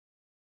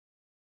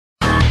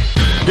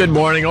Good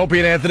morning, Opie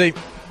and Anthony.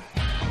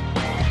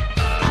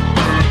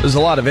 There's a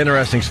lot of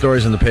interesting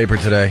stories in the paper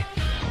today.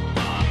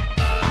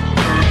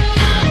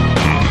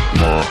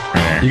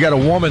 You got a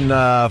woman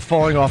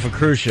falling off a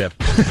cruise ship.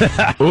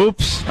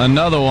 Oops,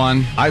 another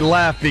one. I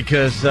laugh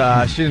because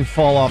she didn't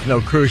fall off no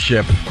cruise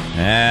ship.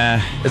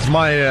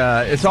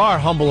 It's our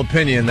humble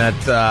opinion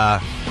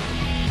that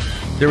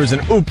there was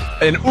an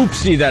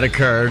oopsie that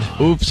occurred.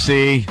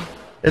 Oopsie.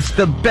 It's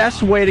the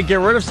best way to get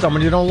rid of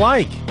someone you don't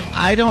like.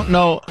 I don't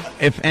know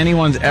if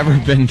anyone's ever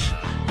been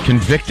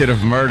convicted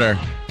of murder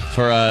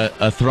for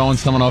throwing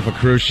someone off a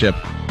cruise ship.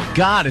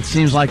 God, it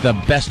seems like the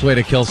best way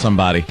to kill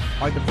somebody.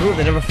 Hard to prove.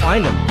 They never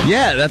find him.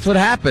 Yeah, that's what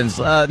happens.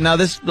 Now,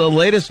 the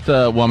latest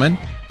woman,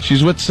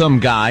 she's with some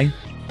guy,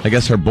 I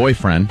guess her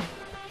boyfriend,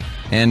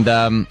 and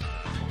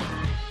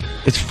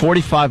it's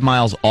 45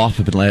 miles off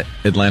of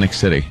Atlantic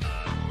City.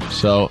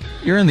 So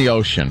you're in the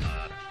ocean.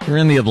 You're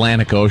in the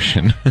Atlantic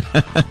Ocean.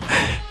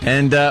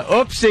 And,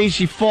 oopsie,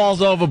 she falls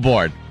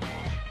overboard.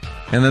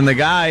 And then the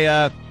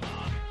guy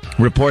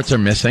reports her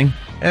missing.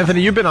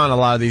 Anthony, you've been on a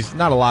lot of these.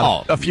 Not a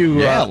lot. A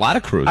few. Yeah, a lot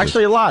of cruises.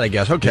 Actually, a lot, I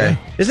guess. Okay.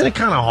 Yeah. Isn't it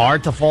kind of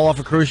hard to fall off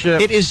a cruise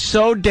ship? It is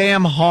so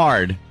damn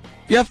hard.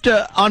 You have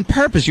to, on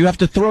purpose, you have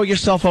to throw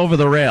yourself over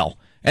the rail.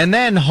 And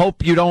then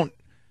hope you don't,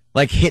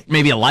 like, hit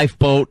maybe a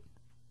lifeboat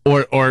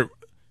or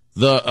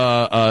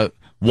the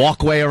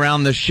walkway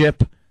around the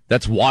ship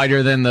that's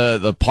wider than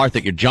the part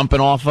that you're jumping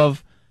off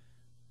of.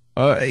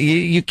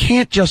 You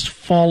can't just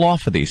fall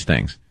off of these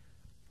things.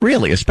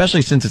 Really,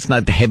 especially since it's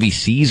not heavy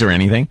seas or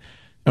anything.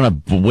 You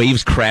don't have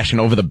waves crashing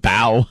over the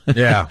bow.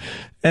 Yeah.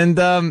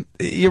 And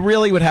you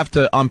really would have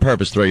to, on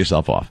purpose, throw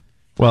yourself off.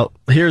 Well,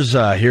 here's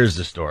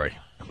the story.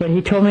 What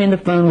he told me on the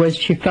phone was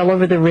she fell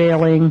over the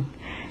railing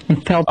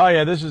and fell. Oh,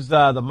 yeah, this is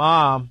the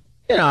mom.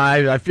 You know,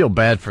 I feel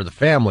bad for the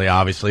family,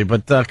 obviously,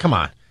 but come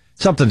on.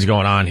 Something's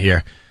going on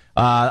here.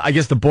 I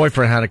guess the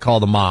boyfriend had to call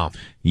the mom.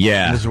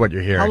 Yeah. This is what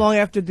you're hearing. How long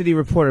after did he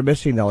report her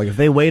missing, though? Like, if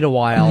they wait a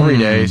while. 3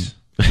 days.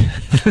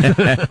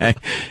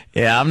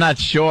 Yeah, I'm not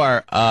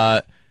sure.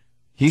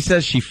 He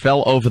says she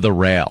fell over the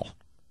rail.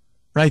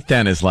 Right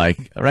there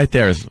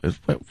is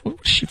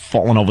she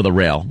falling over the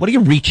rail. What are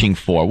you reaching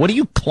for? What are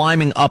you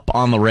climbing up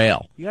on the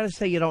rail? You got to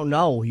say you don't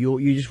know.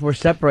 You just were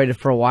separated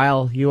for a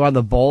while. You were on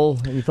the bowl,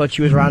 and you thought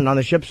she was around on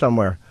the ship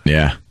somewhere.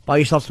 Yeah. Buy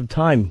yourself some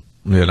time.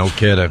 Yeah, no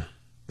kidding.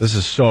 This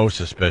is so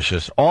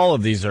suspicious. All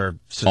of these are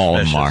suspicious. All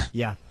of them are.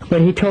 Yeah. What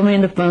he told me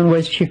on the phone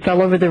was she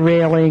fell over the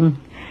railing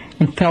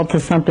and fell to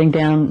something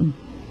down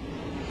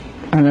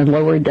on the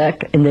lower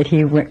deck, and that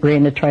he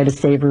ran to try to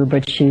save her,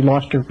 but she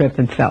lost her grip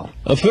and fell.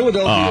 That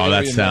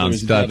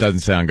doesn't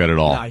sound good at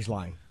all. No, he's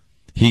lying.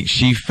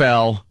 She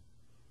fell.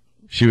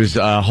 She was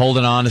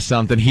holding on to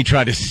something. He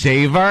tried to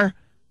save her.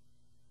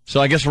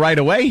 So I guess right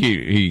away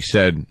he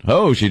said,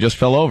 "Oh, she just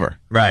fell over."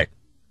 Right.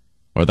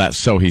 Or that's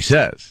so he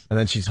says. And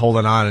then she's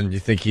holding on, and you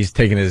think he's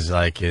taking his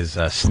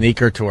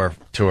sneaker to her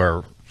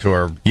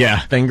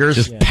fingers,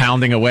 just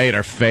pounding away at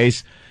her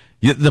face.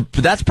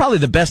 That's probably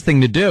the best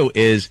thing to do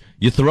is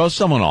you throw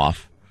someone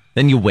off,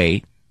 then you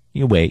wait,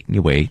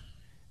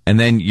 and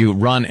then you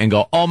run and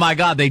go, "Oh my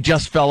God, they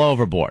just fell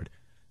overboard."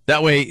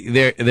 That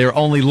way they're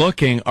only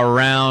looking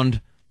around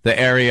the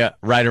area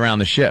right around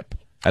the ship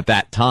at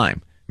that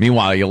time.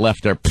 Meanwhile, you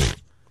left her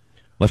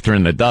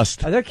in the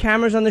dust. Are there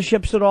cameras on the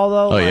ships at all,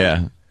 though? Oh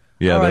yeah,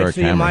 yeah. All there right, are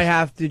so cameras. you might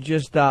have to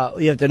just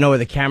you have to know where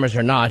the cameras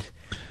are not.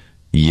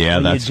 Yeah,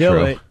 when that's you do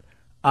true. it.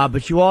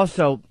 But you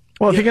also.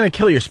 Well, if you're going to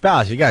kill your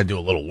spouse, you got to do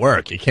a little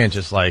work. You can't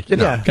just got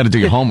to do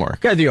your homework.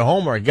 Got to do your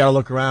homework. You got to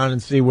look around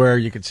and see where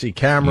you can see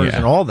cameras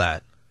and all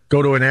that.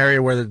 Go to an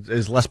area where it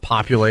is less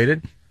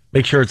populated.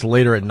 Make sure it's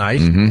later at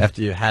night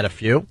after you had a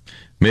few.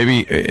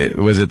 Maybe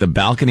was it the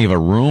balcony of a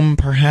room,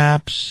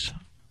 perhaps?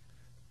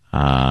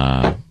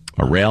 A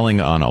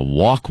railing on a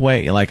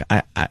walkway. Like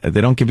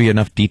they don't give you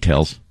enough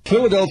details.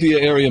 Philadelphia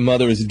area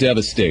mother is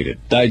devastated.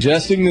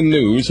 Digesting the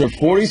news, her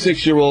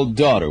 46-year-old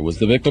daughter was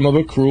the victim of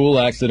a cruel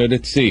accident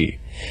at sea.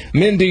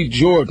 Mindy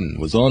Jordan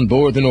was on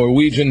board the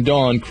Norwegian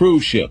Dawn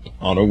cruise ship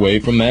on her way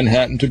from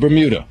Manhattan to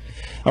Bermuda.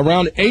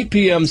 Around 8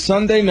 p.m.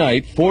 Sunday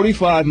night,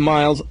 45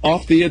 miles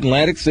off the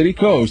Atlantic City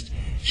coast,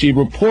 she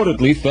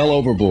reportedly fell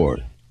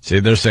overboard. See,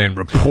 they're saying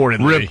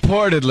reportedly.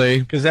 Reportedly.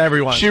 Because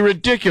everyone. She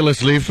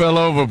ridiculously fell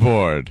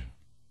overboard.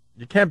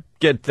 You can't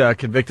get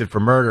convicted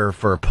for murder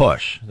for a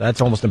push. That's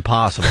almost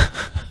impossible.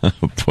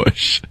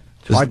 Push.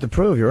 Hard to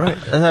prove, you're right.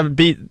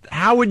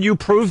 How would you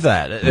prove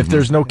that if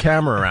there's no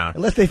camera around?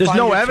 Unless there's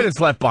no evidence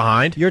left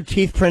behind. Your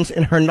teeth prints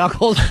in her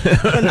knuckles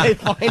when they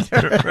find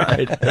her.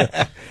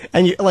 Right.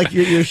 And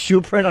your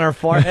shoe print on her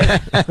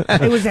forehead.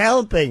 It was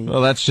helping.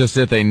 Well, that's just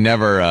it. They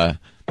never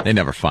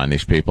find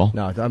these people.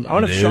 No, I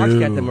wonder if sharks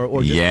get them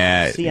or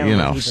just sea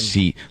animals.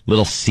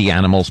 Little sea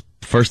animals.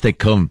 First they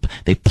come,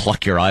 they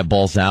pluck your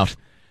eyeballs out,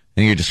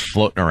 and you're just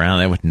floating around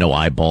there with no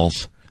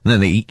eyeballs. And then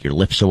they eat your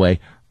lips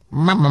away. You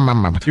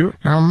remember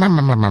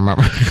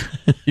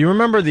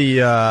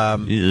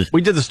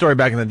we did the story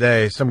back in the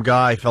day. Some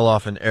guy fell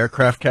off an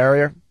aircraft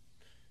carrier,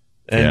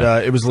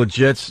 and it was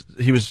legit.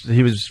 He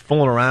was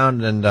fooling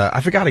around, and I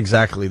forgot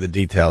exactly the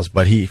details,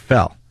 but he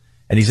fell.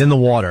 and he's in the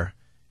water,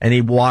 and he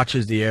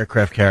watches the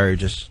aircraft carrier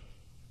just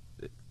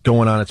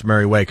going on its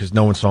merry way because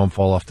no one saw him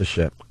fall off the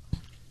ship.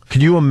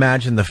 Could you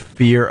imagine the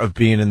fear of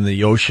being in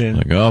the ocean?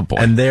 Like, oh boy.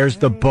 And there's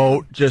the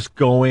boat just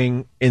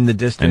going in the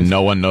distance. And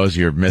no one knows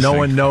you're missing. No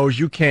one knows.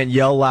 You can't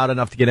yell loud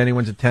enough to get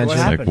anyone's attention.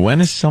 Like, when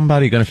is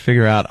somebody going to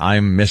figure out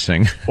I'm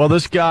missing? Well,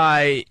 this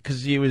guy,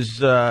 because he was,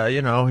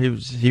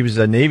 he was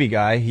a Navy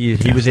guy.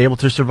 He was able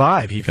to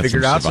survive. He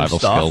figured out some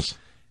stuff. Skills.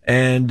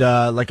 And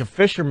like a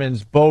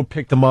fisherman's boat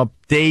picked him up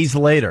days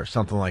later,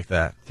 something like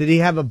that. Did he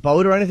have a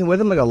boat or anything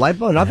with him, like a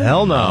lifeboat? Nothing.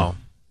 Hell no.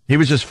 He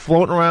was just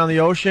floating around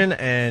the ocean,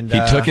 and he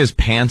took his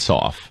pants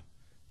off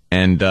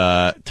and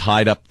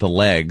tied up the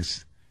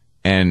legs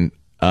and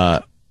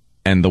the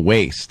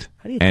waist.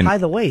 How do you tie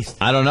the waist?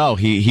 I don't know.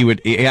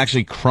 He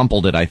actually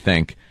crumpled it, I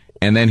think,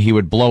 and then he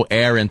would blow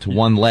air into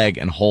one leg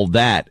and hold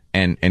that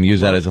and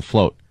use that as a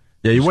float.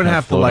 Yeah, you wouldn't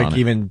have to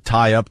even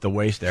tie up the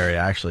waist area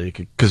actually,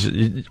 because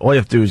all you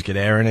have to do is get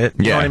air in it.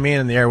 You know what I mean?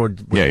 And the air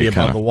would be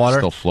above the water.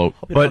 Still float.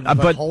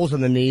 But holes in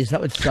the knees, that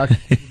would suck.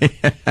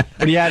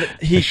 But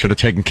he should have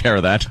taken care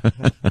of that.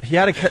 He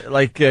had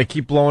to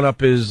keep blowing up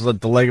the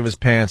leg of his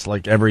pants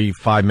like every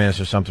 5 minutes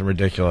or something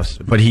ridiculous.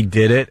 But he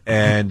did it,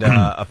 and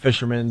a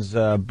fisherman's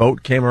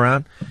boat came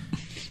around.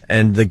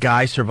 And the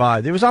guy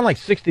survived. It was on like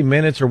 60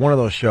 Minutes or one of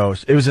those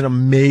shows. It was an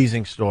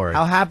amazing story.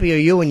 How happy are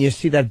you when you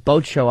see that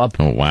boat show up?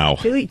 Oh, wow.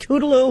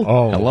 Toodaloo.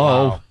 Oh,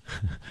 hello.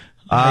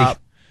 Wow.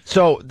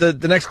 So the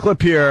next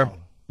clip here,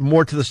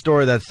 more to the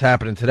story that's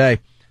happening today.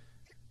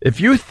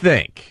 If you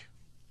think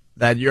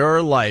that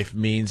your life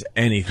means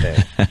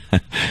anything,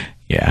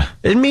 yeah,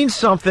 it means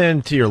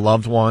something to your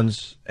loved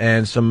ones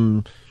and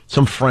some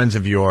friends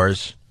of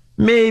yours.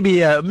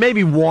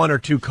 Maybe one or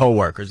two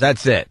coworkers.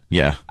 That's it.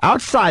 Yeah.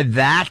 Outside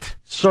that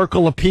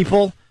circle of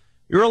people,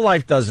 your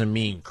life doesn't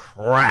mean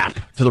crap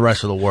to the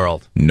rest of the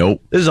world.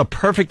 Nope. This is a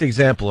perfect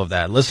example of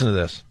that. Listen to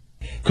this.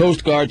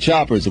 Coast Guard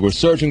choppers were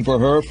searching for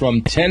her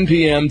from 10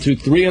 p.m. to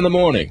 3 in the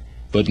morning,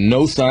 but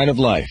no sign of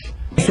life.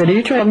 So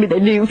you told me they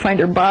didn't find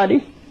her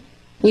body?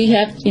 We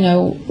have,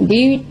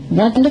 we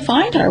want them to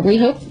find her.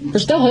 We're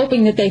still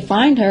hoping that they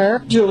find her.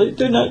 Julie,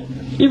 they're not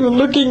even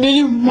looking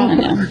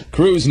anymore.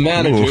 Cruise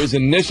managers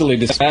initially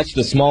dispatched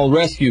a small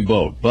rescue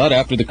boat, but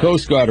after the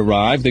Coast Guard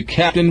arrived, the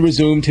captain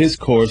resumed his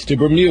course to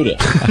Bermuda.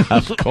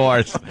 Of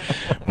course.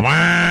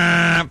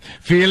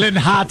 Feeling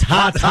hot,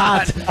 hot,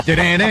 hot.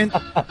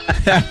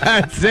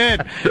 That's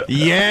it.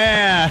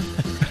 Yeah.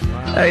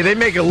 Hey, they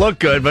make it look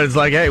good, but it's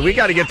like, hey, we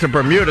got to get to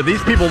Bermuda.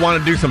 These people want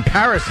to do some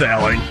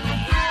parasailing.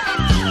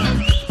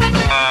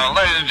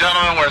 Ladies and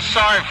gentlemen, we're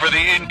sorry for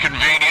the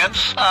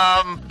inconvenience.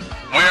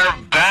 We're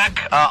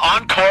back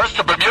on course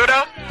to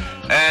Bermuda.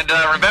 And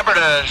remember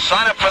to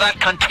sign up for that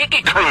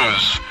Kontiki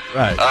cruise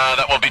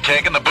that we'll be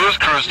taking, the booze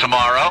cruise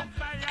tomorrow.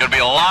 It's going to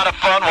be a lot of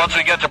fun once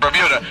we get to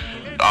Bermuda.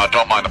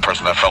 Don't mind the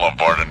person that fell on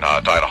board and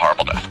died a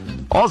horrible death.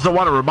 Also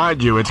want to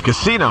remind you, it's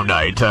casino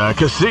night.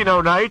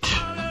 Casino night.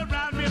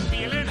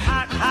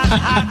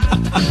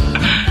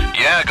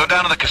 Yeah, go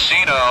down to the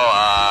casino.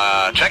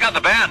 Check out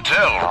the band, too.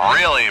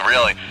 Really,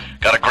 really.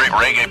 Got a great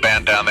reggae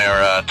band down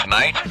there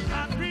tonight.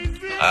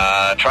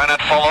 Try not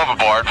to fall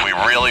overboard. We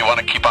really want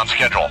to keep on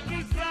schedule.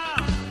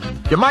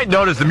 You might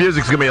notice the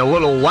music's going to be a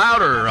little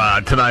louder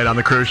tonight on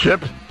the cruise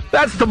ship.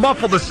 That's to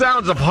muffle the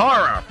sounds of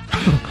horror.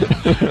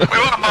 We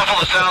want to muffle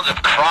the sounds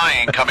of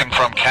crying coming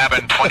from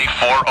cabin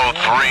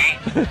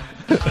 2403.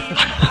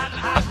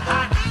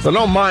 So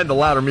don't mind the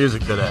louder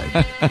music today.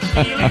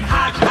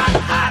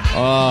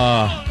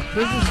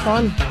 This is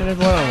fun. It is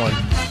one-on-one.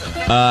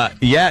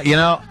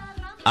 Yeah,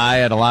 I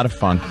had a lot of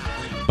fun.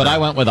 But I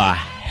went with a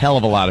hell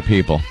of a lot of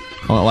people.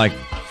 I went like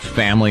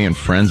family and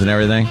friends and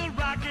everything.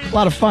 A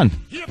lot of fun.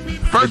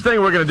 First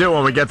thing we're going to do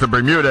when we get to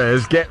Bermuda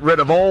is get rid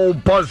of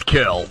old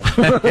Buzzkill.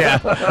 Yeah.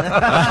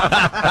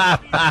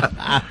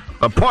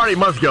 The party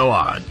must go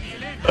on.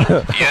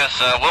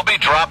 Yes, we'll be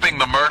dropping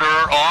the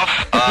murderer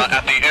off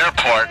at the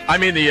airport. I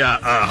mean the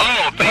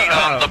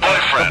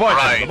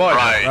boyfriend. The boyfriend.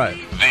 Right.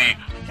 The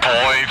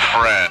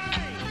boyfriend.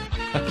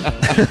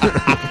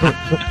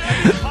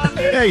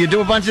 Yeah, you do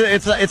a bunch of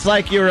it's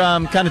like you're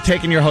kind of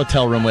taking your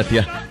hotel room with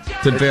you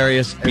to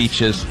various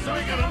beaches.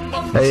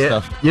 Hey,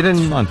 stuff. You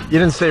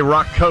didn't say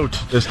rock coat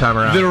this time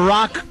around. The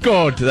rock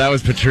coat. That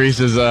was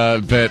Patrice's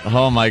bit.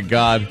 Oh my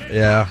God.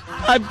 Yeah.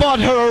 I bought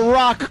her a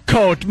rock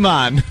coat,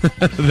 man.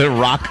 The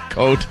rock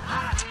coat.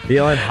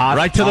 Feeling hot.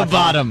 Right to hot, the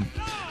bottom.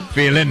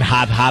 Feeling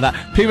hot, hot.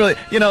 People,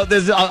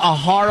 there's a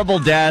horrible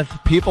death.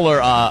 People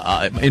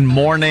are in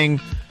mourning.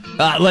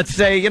 Let's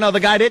say, the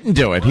guy didn't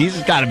do it.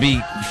 He's got to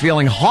be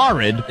feeling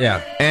horrid.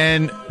 Yeah.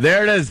 And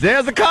there it is.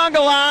 There's the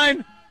conga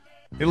line.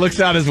 He looks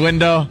out his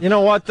window. You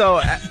know what,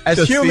 though?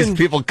 As these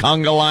people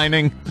conga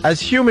lining.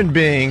 As human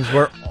beings,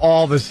 we're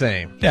all the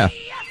same. Yeah.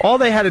 All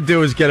they had to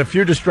do is get a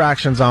few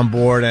distractions on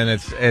board, and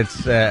it's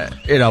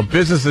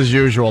business as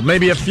usual.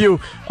 Maybe a few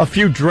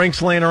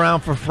drinks laying around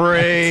for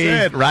free.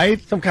 That's it,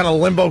 right? Some kind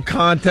of limbo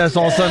contest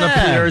all of a sudden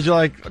appears. You're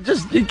like,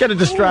 you get a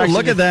distraction. Ooh,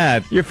 look at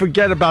that. You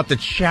forget about the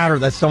chatter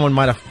that someone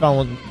might have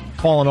fallen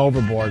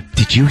overboard.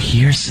 Did you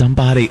hear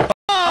somebody?